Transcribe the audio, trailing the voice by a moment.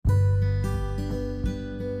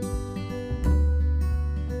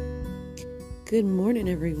Good morning,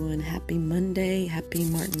 everyone. Happy Monday. Happy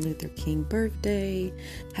Martin Luther King birthday.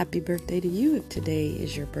 Happy birthday to you if today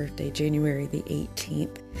is your birthday, January the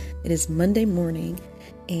 18th. It is Monday morning,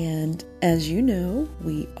 and as you know,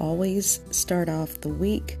 we always start off the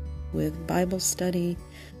week with Bible study,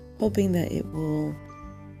 hoping that it will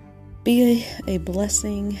be a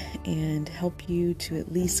blessing and help you to at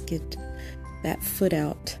least get that foot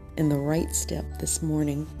out in the right step this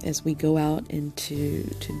morning as we go out and to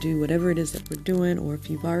do whatever it is that we're doing, or if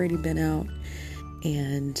you've already been out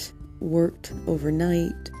and worked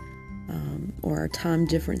overnight, or our time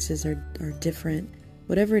differences are different.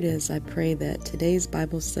 Whatever it is, I pray that today's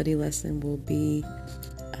Bible study lesson will be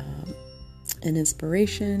an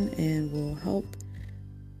inspiration and will help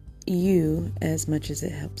you as much as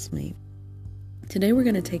it helps me. Today we're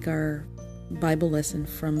going to take our Bible lesson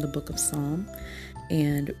from the book of Psalm,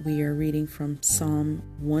 and we are reading from Psalm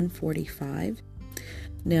 145.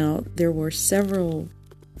 Now, there were several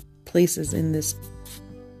places in this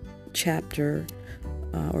chapter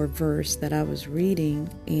or verse that I was reading,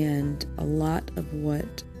 and a lot of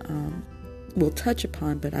what we'll touch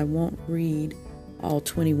upon, but I won't read all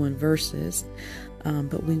 21 verses.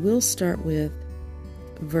 But we will start with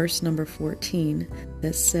verse number 14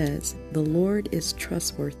 that says, "The Lord is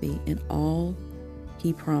trustworthy in all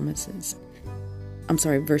he promises." I'm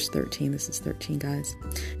sorry, verse 13. This is 13, guys.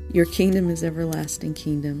 "Your kingdom is everlasting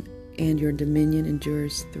kingdom, and your dominion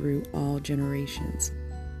endures through all generations.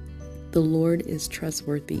 The Lord is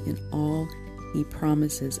trustworthy in all he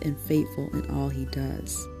promises and faithful in all he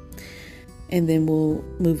does." And then we'll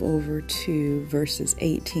move over to verses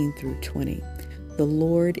 18 through 20. "The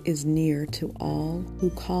Lord is near to all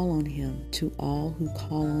who call on him, to all who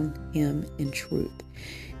call on him in truth.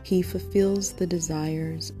 He fulfills the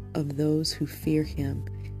desires of those who fear him.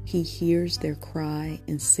 He hears their cry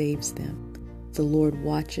and saves them. The Lord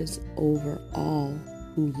watches over all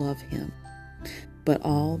who love him, but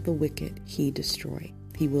all the wicked he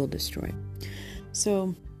will destroy."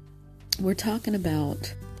 So we're talking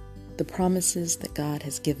about the promises that God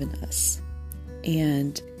has given us,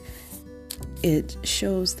 and it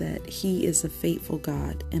shows that he is a faithful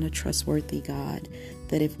God and a trustworthy God,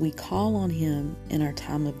 that if we call on him in our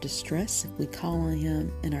time of distress, if we call on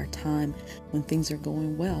him in our time when things are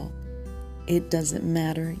going well, it doesn't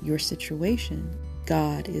matter your situation,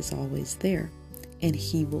 God is always there, and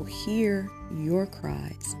he will hear your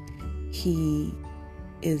cries. He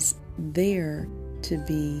is there to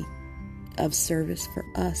be of service for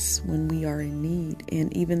us when we are in need,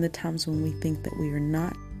 and even the times when we think that we are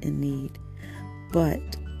not in need. But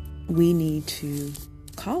we need to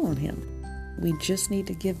call on him. We just need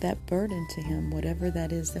to give that burden to him, whatever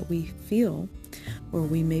that is that we feel or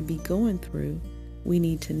we may be going through. We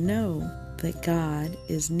need to know that God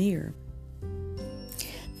is near.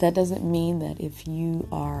 That doesn't mean that if you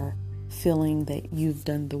are feeling that you've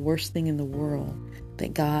done the worst thing in the world,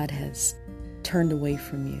 that God has turned away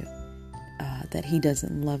from you, that he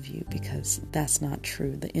doesn't love you, because that's not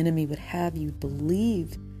true. The enemy would have you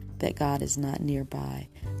believe that God is not nearby,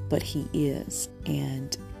 but he is,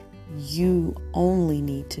 and you only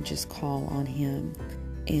need to just call on him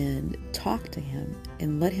and talk to him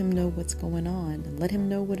and let him know what's going on, and let him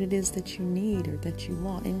know what it is that you need or that you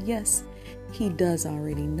want. And yes, he does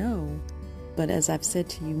already know, but as I've said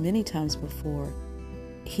to you many times before,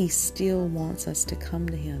 he still wants us to come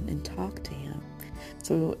to him and talk to him.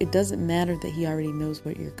 So it doesn't matter that he already knows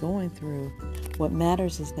what you're going through. What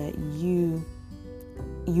matters is that you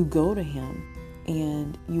go to him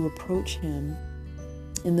and you approach him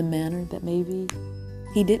in the manner that maybe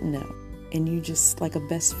he didn't know, and you just, like a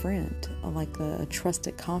best friend, like a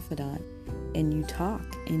trusted confidant, and you talk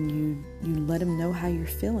and you let him know how you're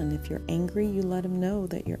feeling. If you're angry, you let him know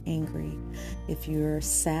that you're angry. If you're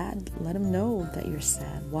sad, let him know that you're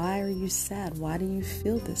sad. Why are you sad? Why do you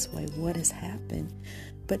feel this way? What has happened?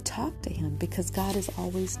 But talk to him, because God is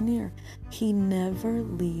always near. He never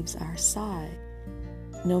leaves our side.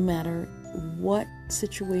 No matter what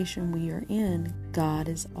situation we are in, God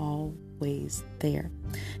is always there.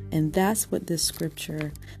 And that's what this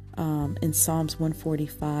scripture in Psalms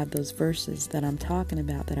 145, those verses that I'm talking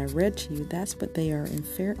about that I read to you, that's what they are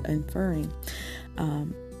inferring.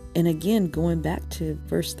 And again, going back to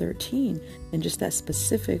verse 13, and just that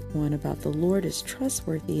specific one about the Lord is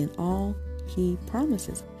trustworthy in all he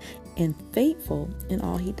promises and faithful in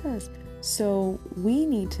all he does. So we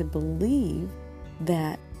need to believe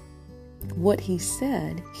that what he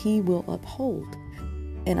said, he will uphold.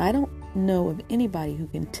 And I don't know of anybody who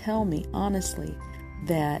can tell me honestly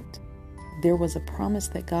that there was a promise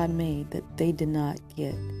that God made that they did not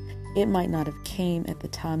get. It might not have came at the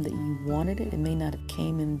time that you wanted it. It may not have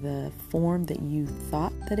came in the form that you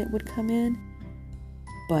thought that it would come in,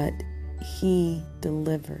 but he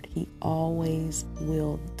delivered. He always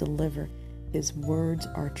will deliver. His words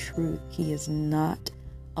are truth. He is not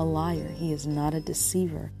a liar. He is not a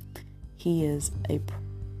deceiver. He is a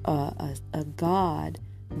God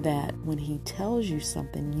that when he tells you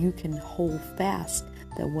something, you can hold fast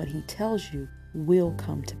that what he tells you will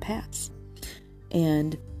come to pass.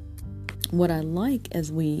 And what I like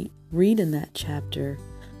as we read in that chapter,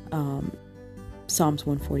 Psalms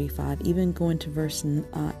 145, even going to verse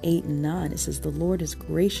 8 and 9, it says, "The Lord is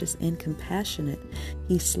gracious and compassionate.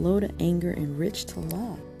 He's slow to anger and rich to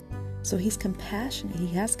love." So he's compassionate. He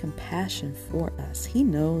has compassion for us. He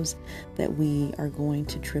knows that we are going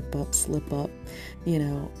to trip up, slip up,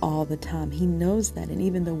 all the time. He knows that. And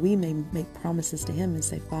even though we may make promises to him and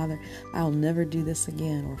say, "Father, I'll never do this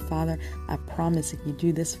again," or "Father, I promise if you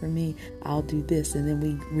do this for me, I'll do this," and then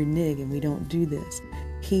we renege and we don't do this.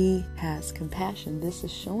 He has compassion. This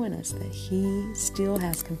is showing us that he still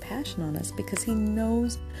has compassion on us because he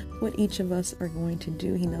knows what each of us are going to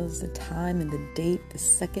do. He knows the time and the date, the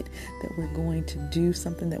second that we're going to do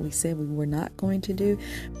something that we said we were not going to do.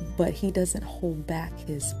 But he doesn't hold back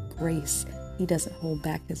his grace. He doesn't hold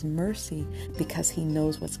back his mercy because he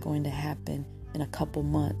knows what's going to happen in a couple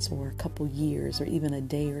months or a couple years or even a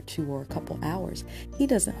day or two or a couple hours. He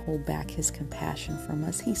doesn't hold back his compassion from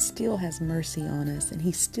us. He still has mercy on us, and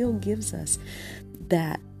he still gives us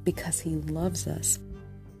that because he loves us.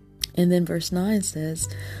 And then verse 9 says,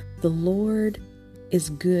 "The Lord is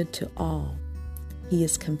good to all. He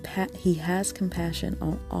has compassion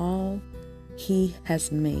on all he has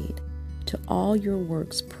made. To all your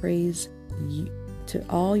works praise you. To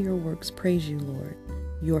all your works praise you, Lord.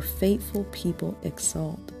 Your faithful people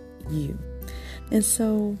exalt you." And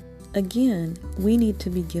so, again, we need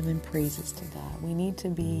to be giving praises to God. We need to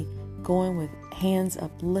be going with hands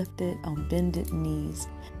uplifted on bended knees.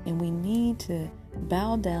 And we need to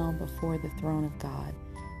bow down before the throne of God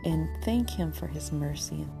and thank him for his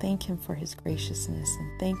mercy, and thank him for his graciousness,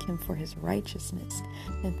 and thank him for his righteousness,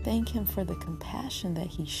 and thank him for the compassion that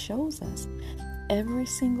he shows us every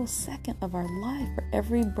single second of our life. For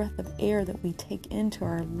every breath of air that we take into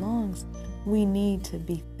our lungs, we need to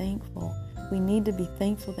be thankful. We need to be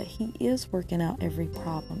thankful that he is working out every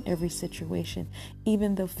problem, every situation.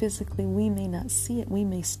 Even though physically we may not see it, we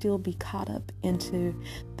may still be caught up into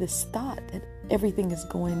this thought that everything is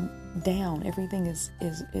going down, everything is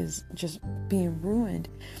just being ruined.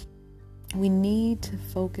 We need to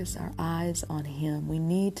focus our eyes on him. We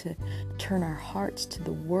need to turn our hearts to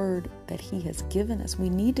the word that he has given us. We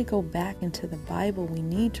need to go back into the Bible. We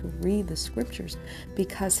need to read the scriptures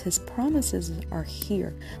because his promises are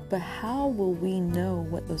here. But how will we know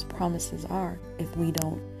what those promises are if we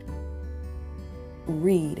don't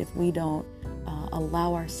read, if we don't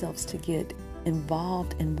allow ourselves to get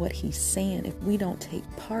involved in what he's saying, if we don't take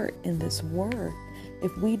part in this word,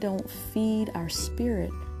 if we don't feed our spirit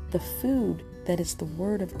the food that is the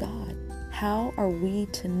word of God? How are we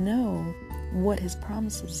to know what his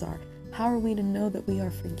promises are? How are we to know that we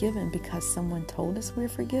are forgiven because someone told us we're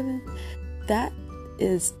forgiven? That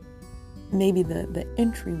is maybe the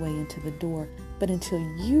entryway into the door. But until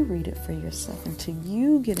you read it for yourself, until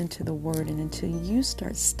you get into the word, and until you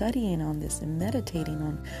start studying on this and meditating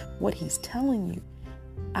on what he's telling you,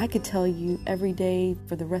 I could tell you every day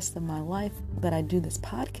for the rest of my life that I do this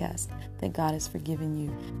podcast that God has forgiven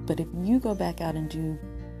you. But if you go back out and do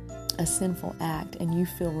a sinful act and you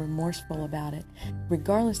feel remorseful about it,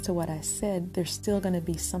 regardless to what I said, there's still going to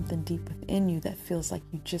be something deep within you that feels like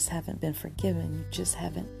you just haven't been forgiven. You just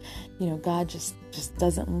haven't, God just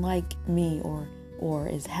doesn't like me or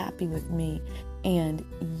is happy with me. And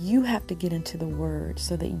you have to get into the word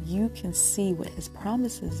so that you can see what his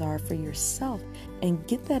promises are for yourself and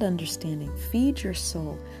get that understanding. Feed your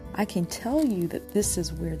soul. I can tell you that this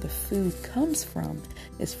is where the food comes from,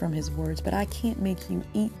 is from his words, but I can't make you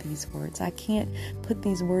eat these words. I can't put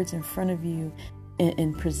these words in front of you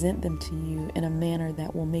and present them to you in a manner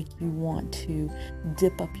that will make you want to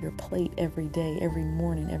dip up your plate every day, every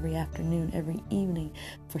morning, every afternoon, every evening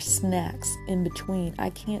for snacks in between.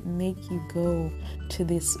 I can't make you go to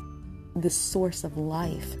this source of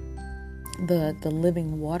life, the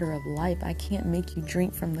living water of life. I can't make you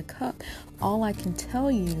drink from the cup. All I can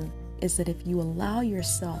tell you is that if you allow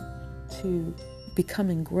yourself to become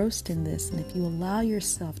engrossed in this, and if you allow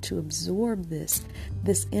yourself to absorb this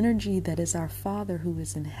energy that is our Father who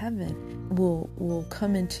is in heaven will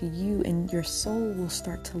come into you, and your soul will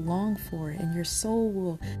start to long for it, and your soul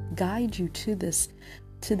will guide you to this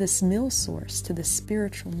to this meal source, to the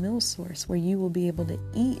spiritual meal source where you will be able to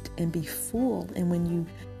eat and be full. And when you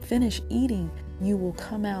finish eating, you will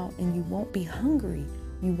come out and you won't be hungry.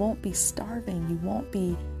 You won't be starving. You won't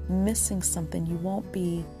be missing something. You won't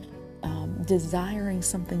be desiring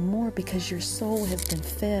something more, because your soul has been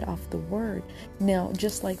fed off the word. Now,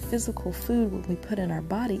 just like physical food, what we put in our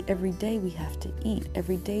body, every day we have to eat.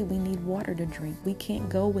 Every day we need water to drink. We can't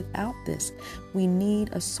go without this. We need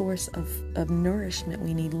a source of nourishment.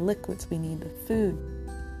 We need liquids. We need the food.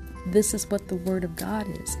 This is what the Word of God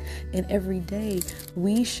is. And every day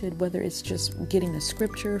we should, whether it's just getting a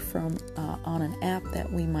scripture from on an app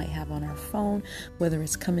that we might have on our phone, whether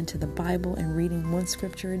it's coming to the Bible and reading one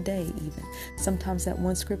scripture a day even. Sometimes that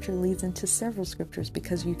one scripture leads into several scriptures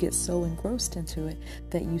because you get so engrossed into it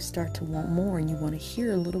that you start to want more and you want to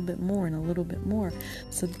hear a little bit more and a little bit more.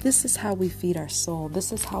 So this is how we feed our soul.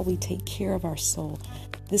 This is how we take care of our soul.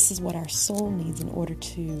 This is what our soul needs in order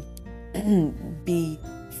to be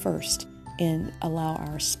first and allow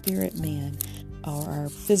our spirit man or our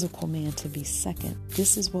physical man to be second.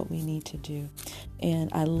 This is what we need to do. And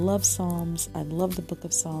I love Psalms. I love the book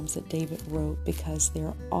of Psalms that David wrote, because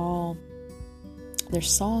they're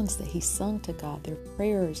songs that he sung to God. They're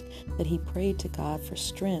prayers that he prayed to God for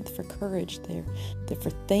strength, for courage, they're for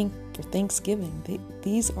thanksgiving.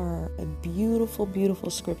 These are beautiful, beautiful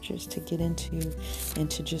scriptures to get into and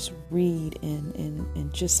to just read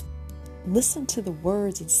and just listen to the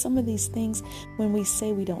words. And some of these things, when we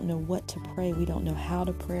say we don't know what to pray, we don't know how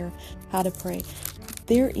to pray,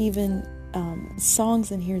 there are even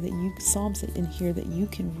psalms in here that you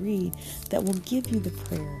can read that will give you the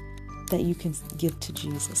prayer that you can give to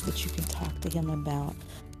Jesus, that you can talk to him about,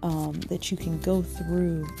 that you can go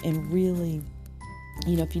through and really,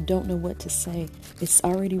 if you don't know what to say, it's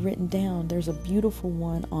already written down. There's a beautiful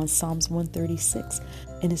one on Psalms 136,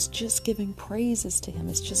 and it's just giving praises to him.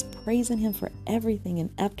 It's just praising him for everything. And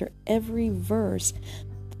after every verse,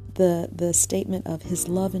 the statement of his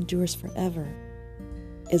love endures forever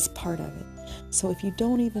is part of it. So if you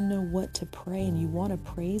don't even know what to pray and you want to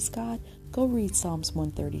praise God, go read Psalms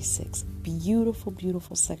 136. Beautiful,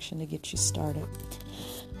 beautiful section to get you started.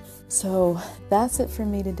 So that's it for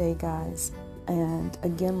me today, guys. And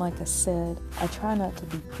again, like I said, I try not to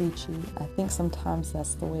be preachy. I think sometimes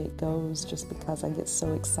that's the way it goes, just because I get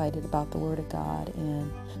so excited about the Word of God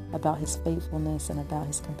and about his faithfulness and about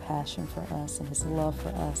his compassion for us and his love for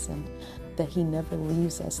us, and that he never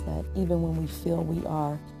leaves us, that even when we feel we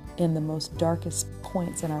are in the most darkest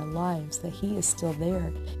points in our lives, that he is still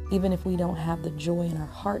there. Even if we don't have the joy in our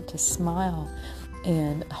heart to smile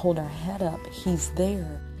and hold our head up, he's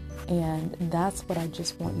there. And that's what I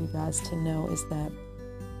just want you guys to know, is that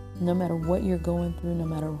no matter what you're going through, no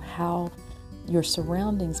matter how your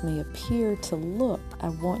surroundings may appear to look, I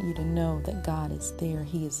want you to know that God is there.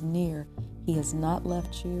 He is near. He has not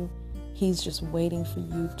left you. He's just waiting for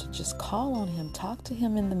you to just call on him. Talk to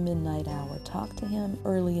him in the midnight hour. Talk to him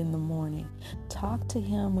early in the morning. Talk to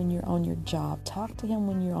him when you're on your job. Talk to him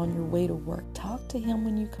when you're on your way to work. Talk to him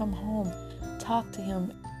when you come home. Talk to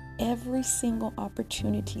him every single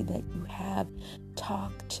opportunity that you have.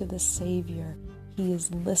 Talk to the Savior. He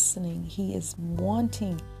is listening. He is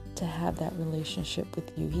wanting to have that relationship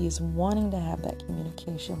with you. He is wanting to have that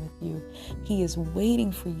communication with you. He is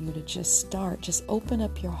waiting for you to just start. Just open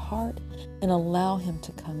up your heart and allow him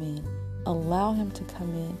to come in. Allow him to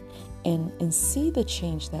come in and see the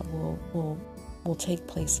change that will take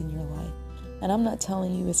place in your life. And I'm not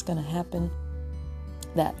telling you it's going to happen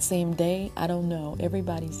that same day. I don't know.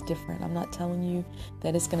 Everybody's different. I'm not telling you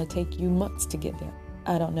that it's going to take you months to get there.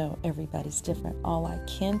 I don't know. Everybody's different. All I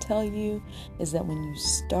can tell you is that when you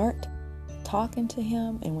start talking to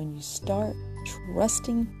him and when you start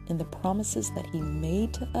trusting in the promises that he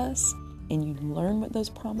made to us, and you learn what those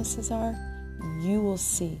promises are, you will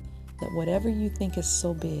see that whatever you think is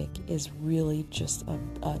so big is really just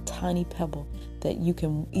a tiny pebble that you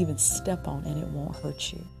can even step on and it won't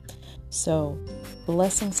hurt you. So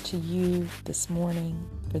blessings to you this morning,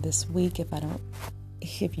 for this week.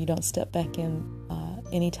 If you don't step back in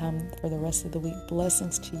anytime for the rest of the week,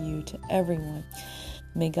 blessings to you, to everyone.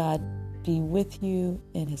 May God be with you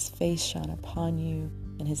and his face shine upon you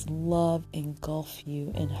and his love engulf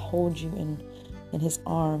you and hold you in his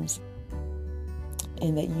arms,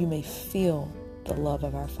 and that you may feel the love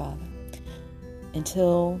of our Father.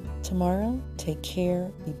 Until tomorrow, take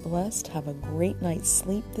care, be blessed, have a great night's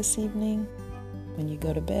sleep this evening when you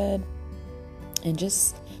go to bed, and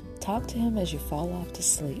just talk to him as you fall off to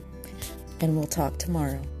sleep. And we'll talk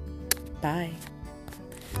tomorrow. Bye.